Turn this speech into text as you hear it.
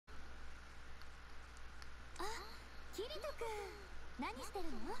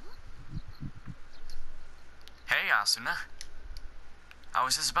Hey, Asuna. I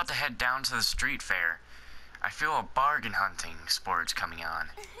was just about to head down to the street fair. I feel a bargain hunting sport's coming on.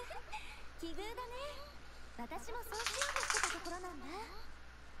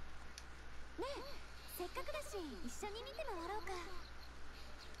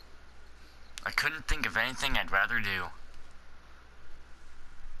 I couldn't think of anything I'd rather do.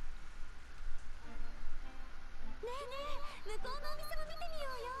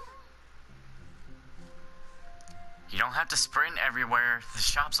 You don't have to sprint everywhere. The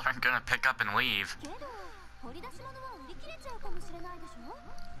shops aren't gonna pick up and leave.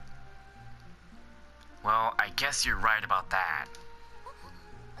 Well, I guess you're right about that.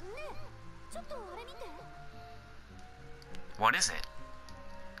 What is it?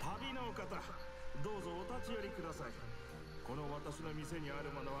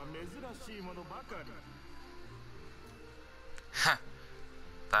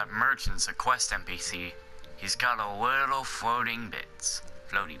 That merchant's a quest NPC. He's got a little floaty bits.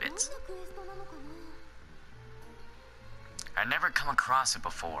 I've never come across it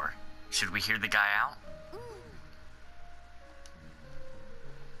before. Should we hear the guy out?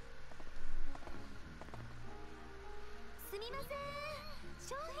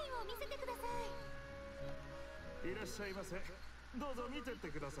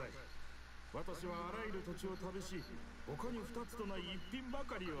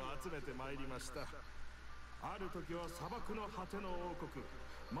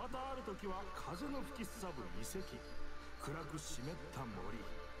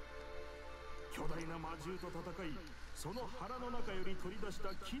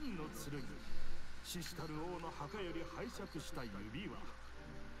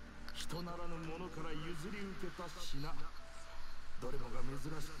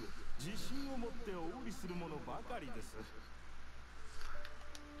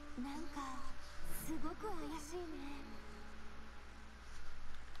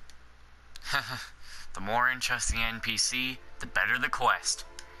 The more interesting NPC, the better the quest.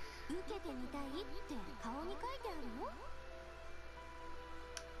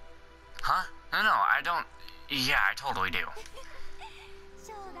 Huh? No, I don't... Yeah, I totally do.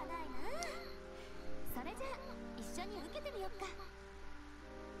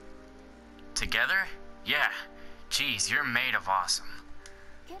 Together? Yeah. Geez, you're made of awesome.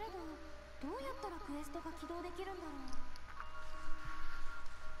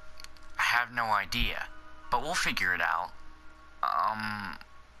 I have no idea, but we'll figure it out.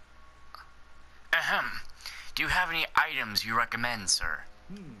 Do you have any items you recommend, sir?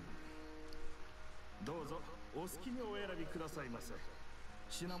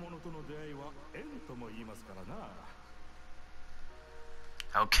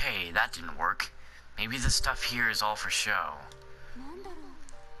 Okay, that didn't work. Maybe the stuff here is all for show.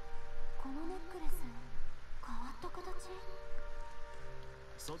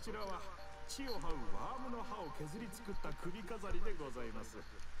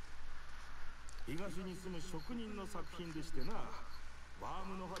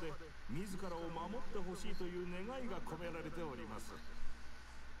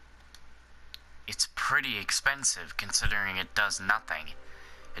 It's pretty expensive considering it does nothing.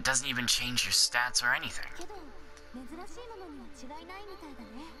 It doesn't even change your stats or anything.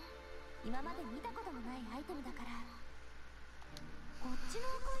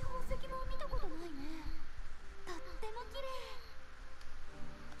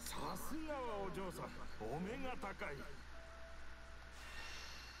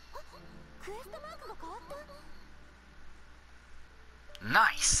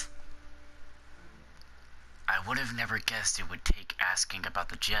 Nice! I would have never guessed it would take asking about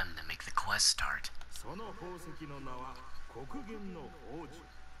the gem to make the quest start.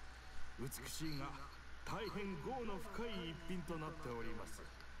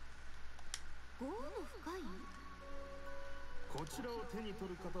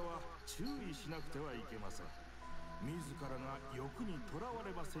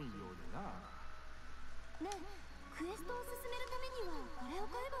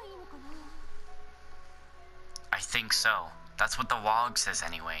 I think so. That's what the log says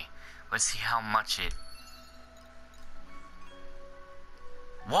anyway. Let's see how much it...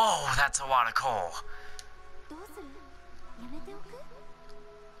 Whoa, that's a lot of coal.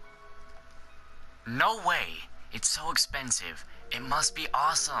 No way. It's so expensive. It must be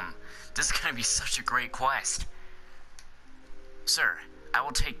awesome. This is gonna be such a great quest. Sir, I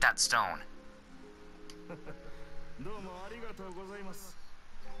will take that stone.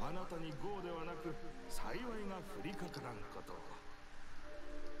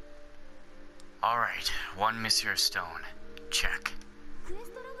 Alright, one Monsieur Stone. Check.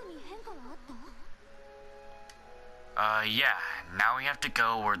 Yeah. Now we have to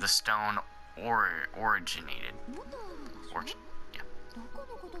go where the stone originated. Yeah.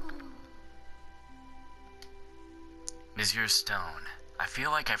 Monsieur Stone. I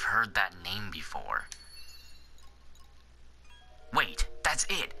feel like I've heard that name before. Wait, that's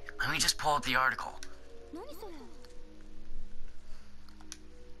it. Let me just pull up the article.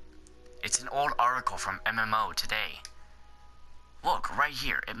 It's an old article from MMO today. Look, right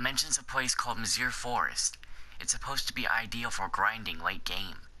here, it mentions a place called Monsieur Forest. It's supposed to be ideal for grinding late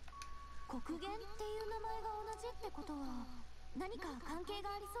game.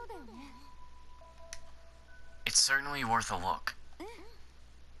 It's certainly worth a look.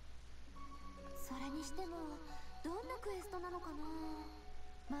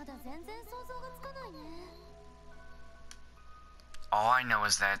 All I know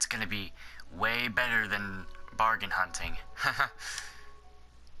is that it's gonna be way better than bargain hunting.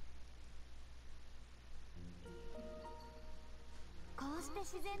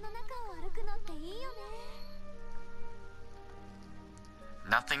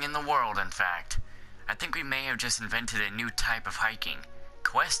 Nothing in the world, in fact. I think we may have just invented a new type of hiking.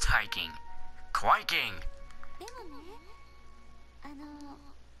 Quest hiking. Quiking!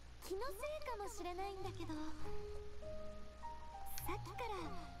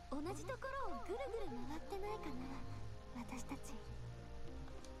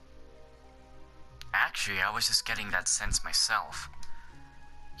 Actually, I was just getting that sense myself.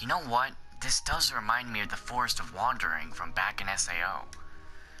 You know what? This does remind me of the Forest of Wandering from back in SAO.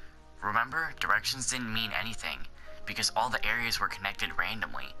 Remember, directions didn't mean anything, because all the areas were connected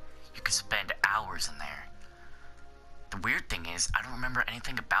randomly. You could spend hours in there. The weird thing is, I don't remember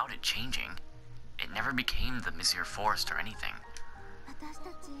anything about it changing. It never became the Monsieur Forest or anything.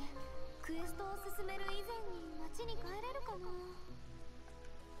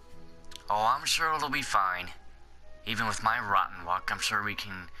 Oh, I'm sure it'll be fine. Even with my rotten luck, I'm sure we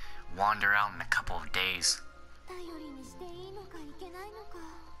can wander out in a couple of days.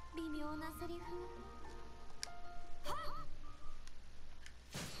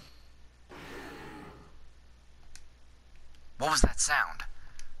 What was that sound?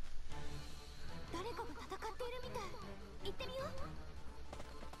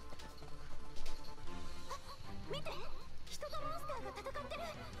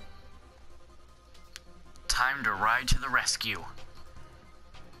 Time to ride to the rescue.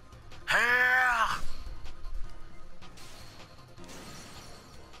 Hey!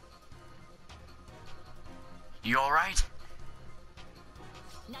 You alright?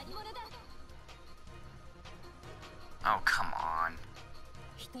 Oh, come on.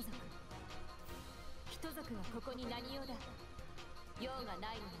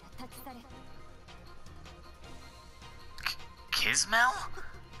 Kizmel?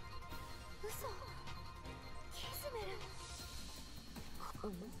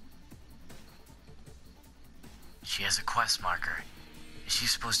 She has a quest marker. Is she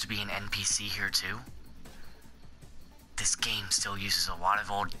supposed to be an NPC here too? This game still uses a lot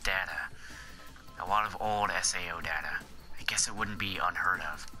of old data. A lot of old SAO data. I guess it wouldn't be unheard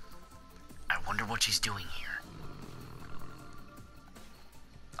of. I wonder what she's doing here.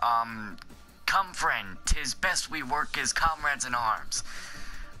 Come friend, 'tis best we work as comrades in arms.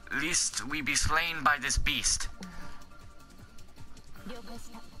 Lest we be slain by this beast.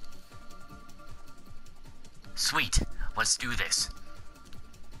 Sweet, let's do this.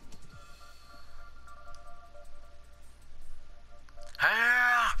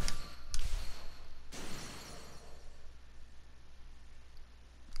 Ah!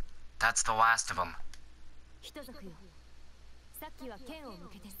 That's the last of them.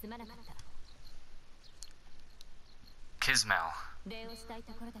 Kizmel.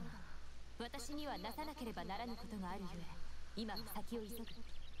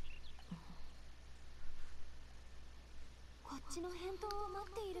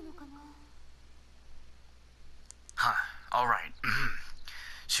 Huh, alright.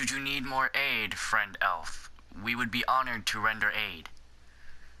 Should you need more aid, friend elf, we would be honored to render aid.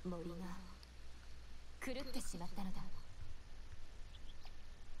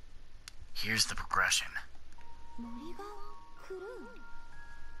 Here's the progression.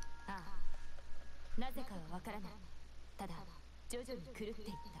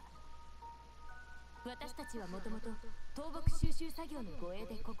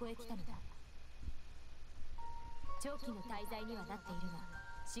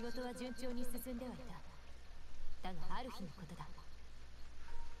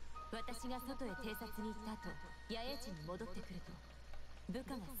 部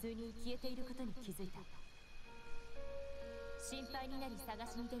下が数人消えていることに気づいた。心配になり探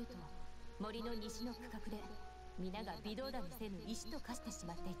しに出ると、森の西の区画で皆が微動だにせぬ石と化してし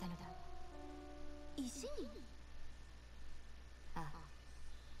まっていたのだ。石に？ああ、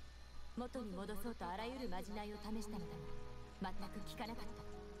元に戻そうとあらゆるまじないを試したのだが全く効かなかった。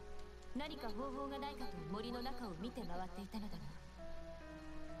何か方法がないかと森の中を見て回っていたのだが、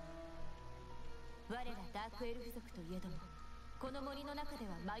我らダークエルフ族といえどもこの森の中で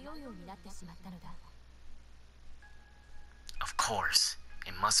は迷うようになってしまったのだ。 Of course,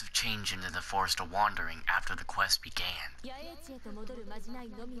 it must have changed into the forest of wandering after the quest began. 野営地へと戻るまじない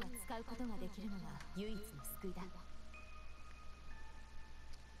のみは使うことができるのが唯一の救いだ。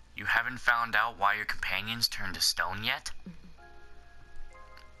 You haven't found out why your companions turned to stone yet?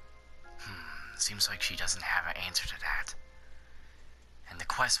 Seems like she doesn't have an answer to that. And the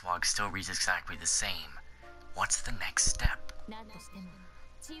quest log still reads exactly the same. What's the next step? 何としても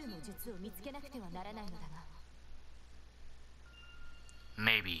治癒の術を見つけなくてはならないのだが。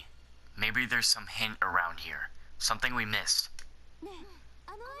 Maybe there's some hint around here. Something we missed. ねえ、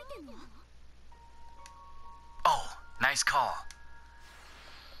あのアイテムは? Oh, nice call.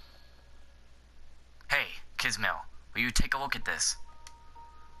 Hey, Kizmel, will you take a look at this?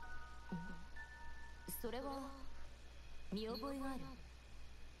 それは見覚えがある。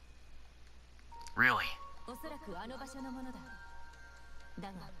 Really? おそらくあの場所のものだ。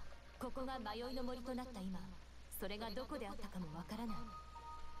だが、ここが迷いの森となった今、それがどこであったかもわからない。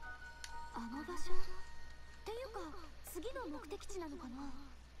あの場所っていうか、次の目的地なのかな?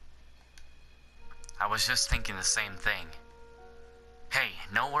 I was just thinking the same thing. Hey,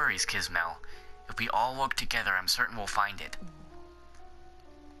 no worries, Kizmel. If we all work together, I'm certain we'll find it.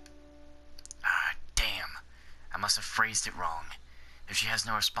 Ah, damn. I must have phrased it wrong. If she has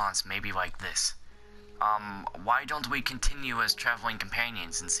no response, maybe like this. Why don't we continue as traveling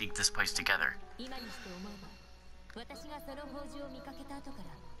companions and seek this place together? 今にして思えば、私がその宝珠を見かけた後か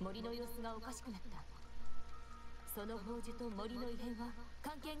ら森の様子がおかしくなった。その宝珠と森の異変は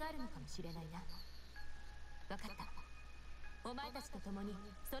関係があるのかもしれないな。わかった。お前たちと共に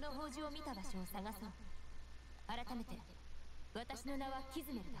その宝珠を見た場所を探そう。改めて、私の名はキ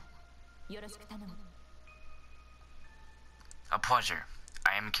ズメルだ。よろしく頼む。A pleasure.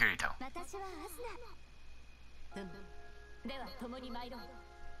 I am Kirito. 私はアスナ。では共に参ろう。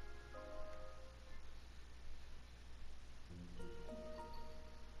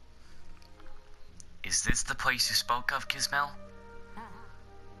Is this the place you spoke of, Kizmel? ああ、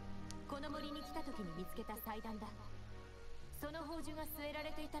この森に来た時に見つけた祭壇だ。その宝珠が据えら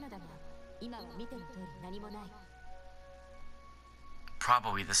れていたのだが、今は見ての通り何もない。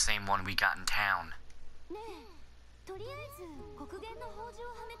 Probably the same one we got in town. ねえ、とりあえず黒源の宝珠を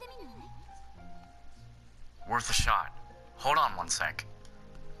はめてみない? Worth a shot. Hold on one sec.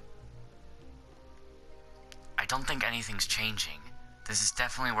 I don't think anything's changing. This is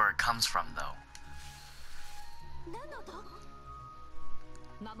definitely where it comes from, though. 何の音?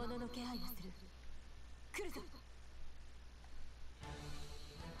 魔物の気配がする。来るぞ。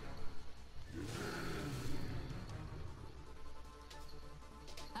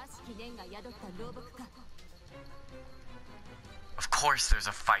悪しき念が宿った牢獄か。 Of course there's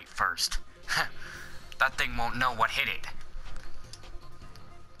a fight first. That thing won't know what hit it.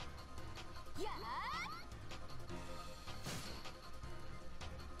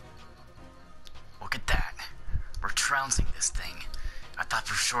 Look at that. We're trouncing this thing. I thought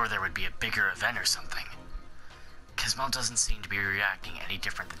for sure there would be a bigger event or something. Kizmel doesn't seem to be reacting any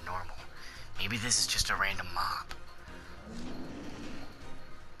different than normal. Maybe this is just a random mob.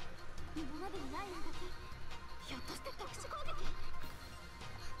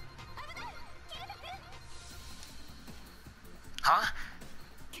 Huh?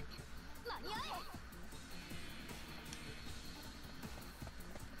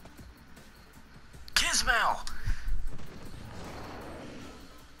 Kizmel!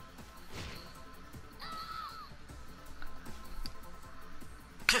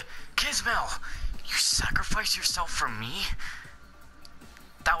 Kizmel! You sacrificed yourself for me?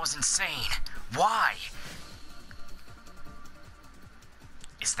 That was insane. Why?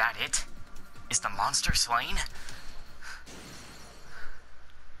 Is that it? Is the monster slain?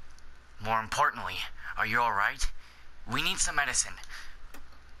 More importantly, are you alright? We need some medicine.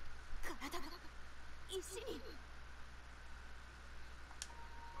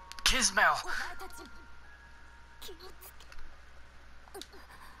 Kizmel!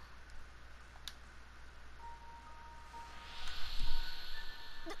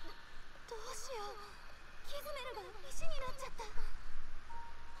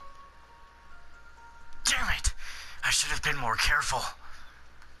 Damn it! I should have been more careful.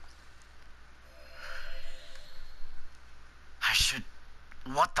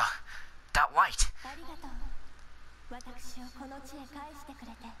 What the? That light! ありがとう。私をこの地へ返してく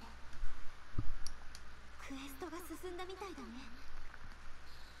れて。クエストが進んだみたいだね。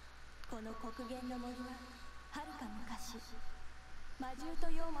この黒源の森ははるか昔、魔獣と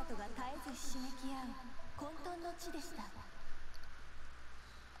妖魔とが絶えずひしめき合う混沌の地でした。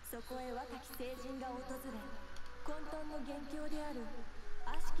そこへ若き聖人が訪れ、混沌の元凶である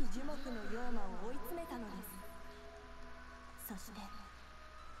悪しき樹木の妖魔を追い詰めたのです。そして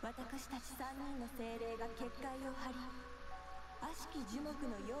私たち3人の精霊が結界を張り、悪しき樹木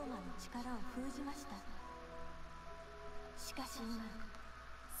の妖魔の力を封じました。しかし今、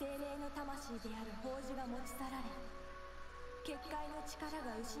精霊の魂である宝珠が持ち去られ、結界の力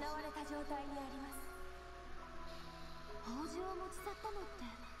が失われた状態にあります。宝珠を持ち去ったのって、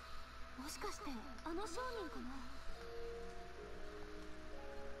もしかしてあの商人かな？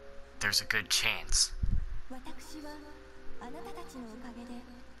 There's a good chance. 私はあなたたちのおかげで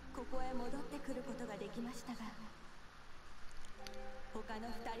ここへ戻ってくることができましたが、他の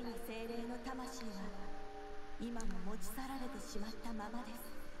2人の精霊の魂は今も持ち去られてしまったままです。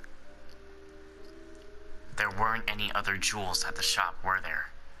There weren't any other jewels at the shop, were there?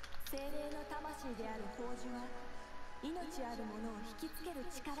 精霊の魂である宝珠は命あるものを引きつける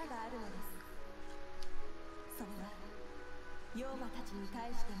力があるのです。それは妖魔たちに対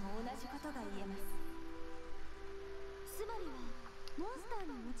しても同じことが言えます。つまりはモンスター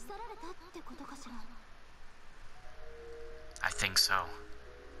に持ち去られたってことかしら。 I think so.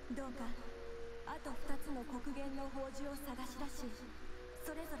 どうかあと2つの黒源の宝珠を探し出し、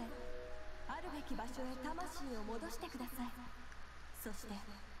それぞれあるべき場所へ魂を戻してください。そして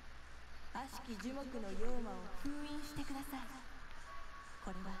悪しき樹木の妖魔を封印してください。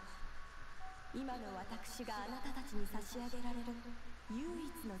これは今の私があなたたちに差し上げられる唯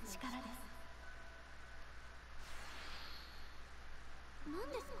一の力です。何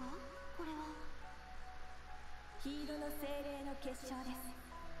ですかこれは？黄色の精霊の結晶です。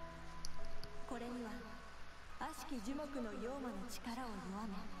これには悪しき樹木の妖魔の力を弱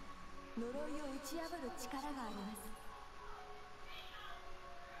め、呪いを打ち破る力があります。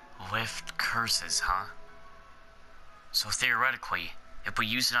 Lift curses, huh? So theoretically, if we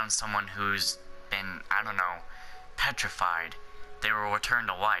use it on someone who's been, I don't know, petrified, they will return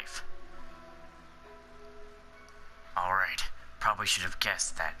to life. Alright, probably should have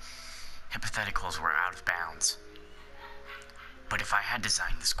guessed that hypotheticals were out of bounds. But if I had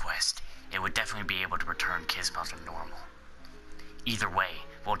designed this quest, it would definitely be able to return Kizmel to normal. Either way,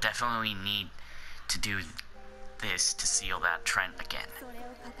 we'll definitely need to do this to seal that trend again.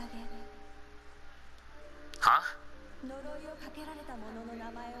 Huh? 呪いをかけられた者の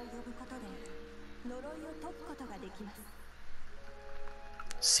名前を呼ぶことで呪いを解くことができます。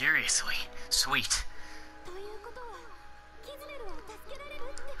 Seriously? Sweet. ということはキズメルを助けられる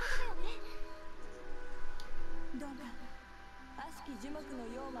ってことだよね。どうか悪しき樹木の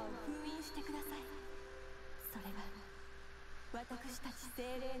妖魔を封印してください。それが私たち精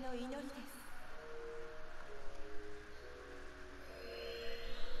霊の祈りです。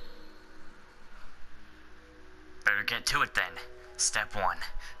 Better get to it then. Step 1.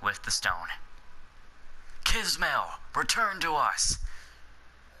 Lift the stone. Kizmel, return to us!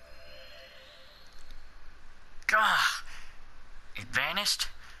 Gah! It vanished?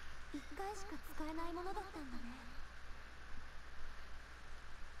 一回しか使えないものだったんだね。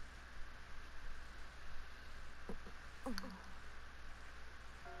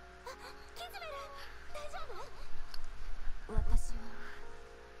キズメル、大丈夫？私は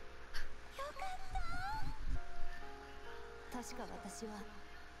よかった。確か私は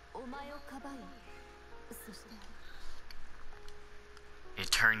お前をかばい、そして It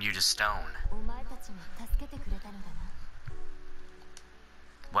turned you to stone. お前たちが助けてくれたのだな。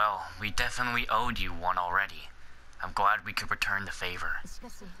 Well, we definitely owed you one already. I'm glad we could return the favor. しか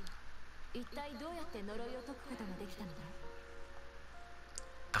し、一体どうやって呪いを解くことができたのだ？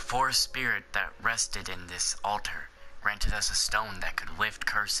 The forest spirit that rested in this altar granted us a stone that could lift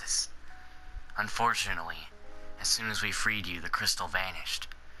curses. Unfortunately, as soon as we freed you, the crystal vanished.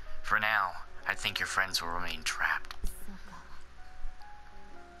 For now, I think your friends will remain trapped. そうか。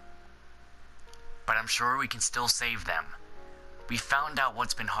 But I'm sure we can still save them. We found out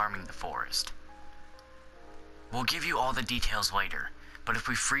what's been harming the forest. We'll give you all the details later, but if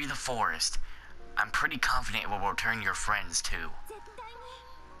we free the forest, I'm pretty confident it will return your friends too. 絶対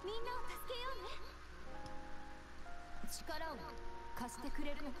にみんなを助けようね。力を貸してく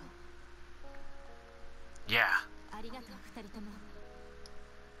れるのか？ Yeah. ありがとう、二人とも。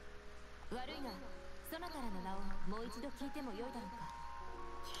悪いが、そなたらの名をもう一度聞いてもよいだろうか。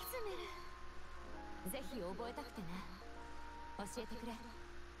キズメル。ぜひ覚えたくてね。教えてくれ。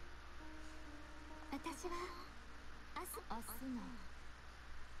私はアスナ。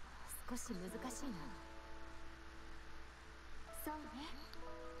少し難しいな。そうね、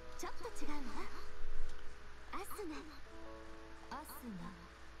ちょっと違うわ。アスナ。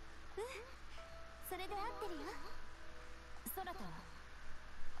うん、それで合ってるよ。ソナタは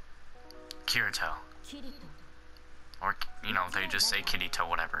Kirito. キリト。 Or, they just say Kirito,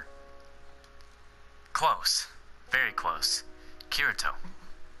 whatever. Close. Very close. Kirito.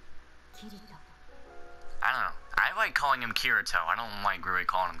 キリト。 I don't know. I like calling him Kirito. I don't like really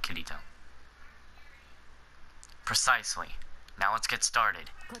calling him Kirito. Precisely. Now let's get started.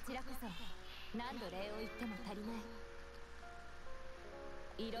 こちらこそ何度礼を言っても足りない。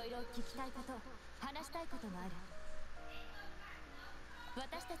いろいろ聞きたいこと、話したいことがある。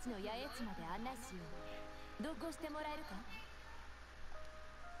私たちの野営地まで案内しよう。同行してもらえるか？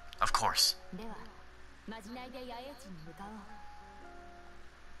 Of course. では、まじないで野営地に向かおう。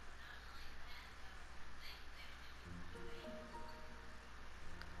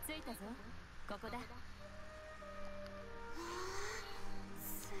着いたぞ。ここだ。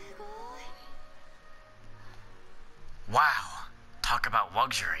すごい。 Wow. Talk about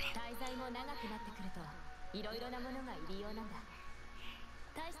luxury. 滞在も長くなってくると、いろいろなものが入りようなんだ。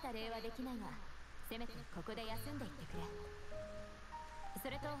大した礼はできないが、せめてここで休んでいってくれ。そ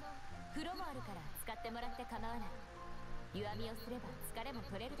れと、風呂もあるから使ってもらって構わない。湯あみをすれば疲れも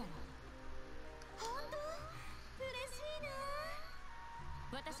取れるだろう。本当？嬉しいな。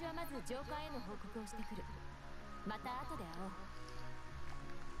私はまず上官への報告をしてくる。また後で会おう。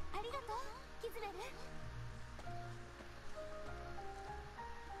ありがとう、キズメル。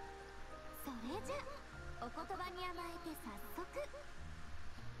それじゃ、お言葉に甘えて早速。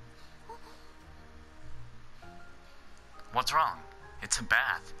What's wrong? It's a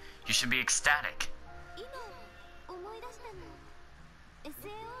bath. You should be ecstatic. 今思い出したの。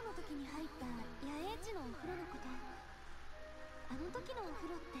 SAO の時に入った野営地のお風呂のこと。あの時のお風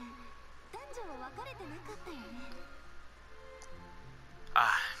呂って男女分かれてなかったよね。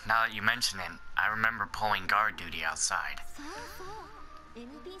Now that you mention it, I remember pulling guard duty outside. そうそう、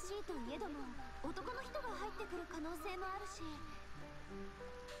 NPC といえども男の人が入ってくる可能性もあるし。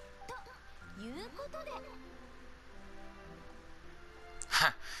ということで。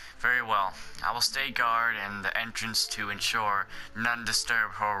Very well. I will stay guard in the entrance to ensure none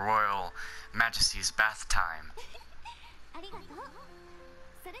disturb Her Royal Majesty's bath time. ありがとう。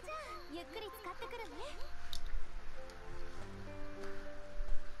それじゃあゆっくり使ってくるね。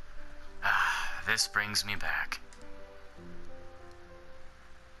This brings me back.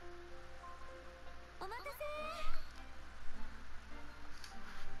 お待たせ。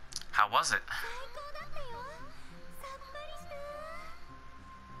 How was it? 最高だったよ。さっぱりし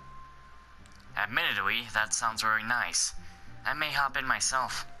た。 Admittedly, that sounds very nice. I may hop in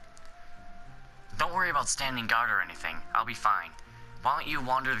myself. Don't worry about standing guard or anything. I'll be fine. Why don't you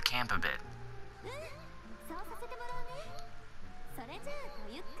wander the camp a bit? うん、そうさせてもらうね。それじゃあ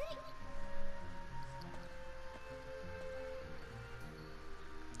ごゆっくり。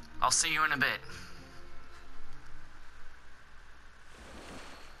 I'll see you in a bit.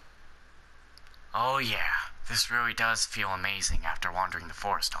 Oh yeah, this really does feel amazing after wandering the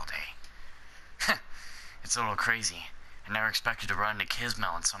forest all day. It's a little crazy. I never expected to run into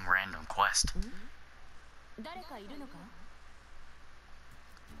Kizmel in some random quest. 誰かいるのか？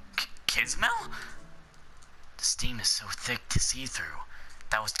 Kizmel? The steam is so thick to see through.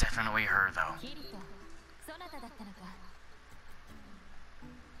 That was definitely her, though. キリト、そなただったのか。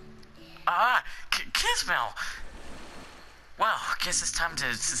 Kizmel! Well, guess it's time to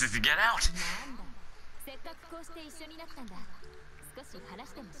get out. なんだ、せっかくこうして一緒になったんだ。少し話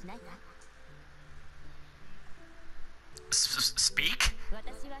でもしないか。 Speak?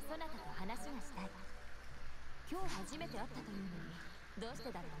 私はそなたと話がしたい。今日初めて会ったというのに、どうし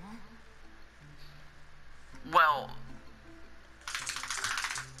てだろうな。 Well...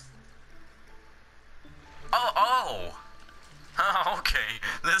 Oh! Okay,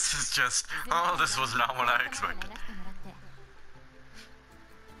 this is just... Oh, this was not what I expected.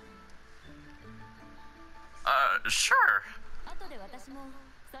 Sure. 後で私も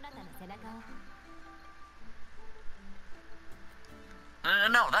そなたの背中を。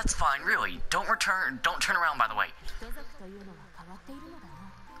 No, that's fine, really. Don't turn around, by the way. 人族というのは変わっているのだな。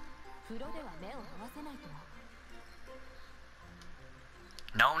風呂では目を合わせないと。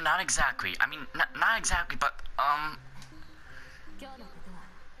 No, not exactly. I mean, not exactly, but, 今日のことは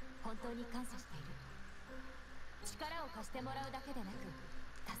本当に感謝している。力を貸してもらうだけでなく、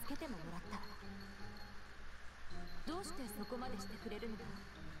助けてももらった。どうしてそこまでしてくれるのだ？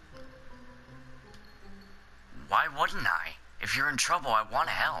 why wouldn't I? If you're in trouble, I want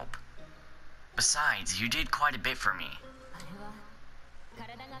to help. Besides, you did quite a bit for me. あれは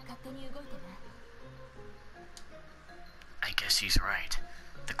体が勝手に動いてな。 I guess she's right.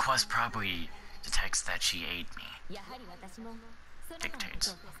 The quest probably detects that she ate me. やはり私もそなたのこと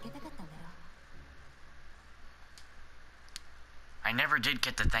を助けたかったんだろう。 I never did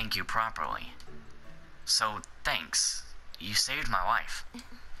get to thank you properly. So, thanks. You saved my life.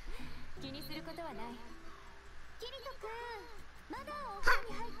 気にすることはない。キリト君、まだお風呂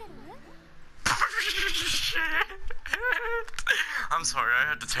に入ってる？ I'm sorry, I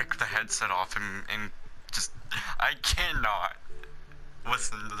had to take the headset off and just... I cannot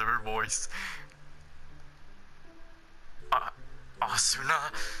listen to her voice. Asuna?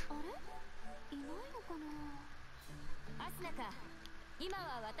 あれ？いないのかな？アスナか。今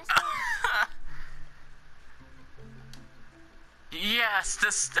は私と。Yes,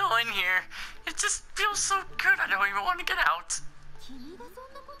 they're still in here. It just feels so good. I don't even want to get out. 君がそ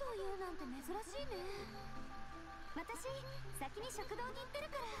んなことを言うなんて珍しいね。私、先に食堂に行ってる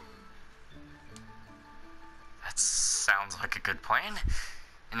から。 That sounds like a good plan.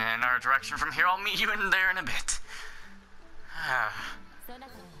 And in our direction from here, I'll meet you in there in a bit. そな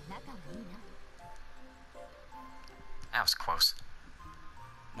たは仲がいいな。 That was close.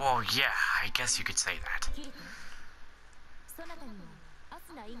 Well, yeah, I guess you could say that. キリト、そなたにはア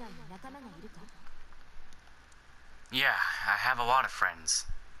スナ以外の仲間がいるか？ Yeah, I have a lot of friends.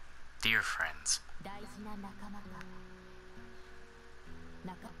 Dear friends. 大事な仲間か。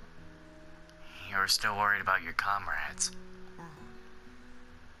仲。 You're still worried about your comrades. ああ、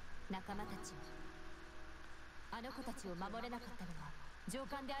仲間たちを。あの子たちを守れなかったのは上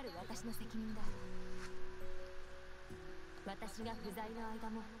官である私の責任だ。私が不在の間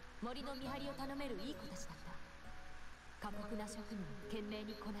も森の見張りを頼めるいい子たちだった。過酷な職務を懸命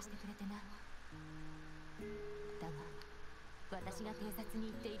にこなしてくれてな。だが私が偵察に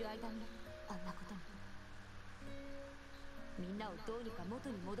行っている間にあんなことに。みんなをどうにか元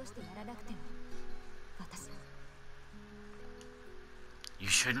に戻してやらなくては。私は。 You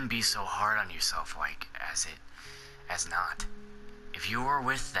shouldn't be so hard on yourself as not. If you were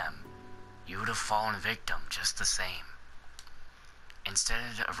with them, you would have fallen victim just the same.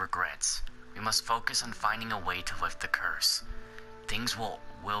 Instead of regrets, we must focus on finding a way to lift the curse. Things will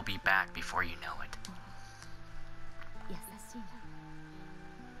be back before you know it. 優しい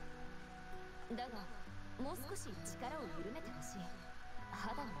な。だが、もう少し力を緩めてほしい。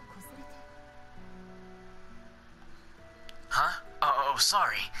肌が擦れて。 Huh? Oh,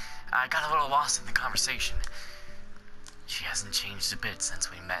 sorry. I got a little lost in the conversation. She hasn't changed a bit since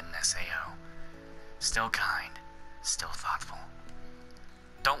we met in SAO. Still kind, still thoughtful.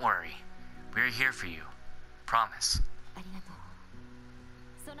 Don't worry. We're here for you. Promise. ありがとう。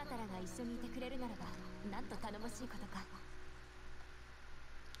そなたらが一緒にいてくれるならば、なんと頼もしいことか。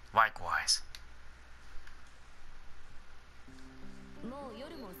 Likewise. もう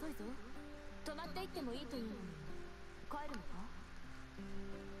夜も遅いぞ。泊まっていってもいいというのに。帰るのか？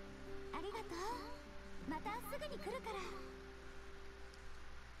ありがとう。またすぐに来るから。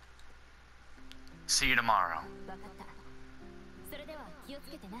 See you tomorrow. わかった。それでは気を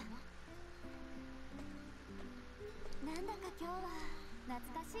つけてな。なんだか今日は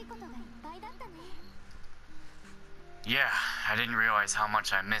懐かしいことがいっぱいだったね。 Yeah, I didn't realize how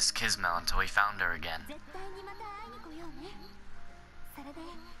much I missed Kizmel until we found her again. 絶対にまた会いに来ようね。それで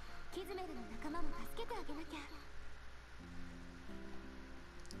キズメルの仲間も助けてあげなきゃ。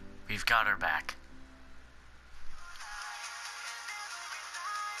 We've got her back.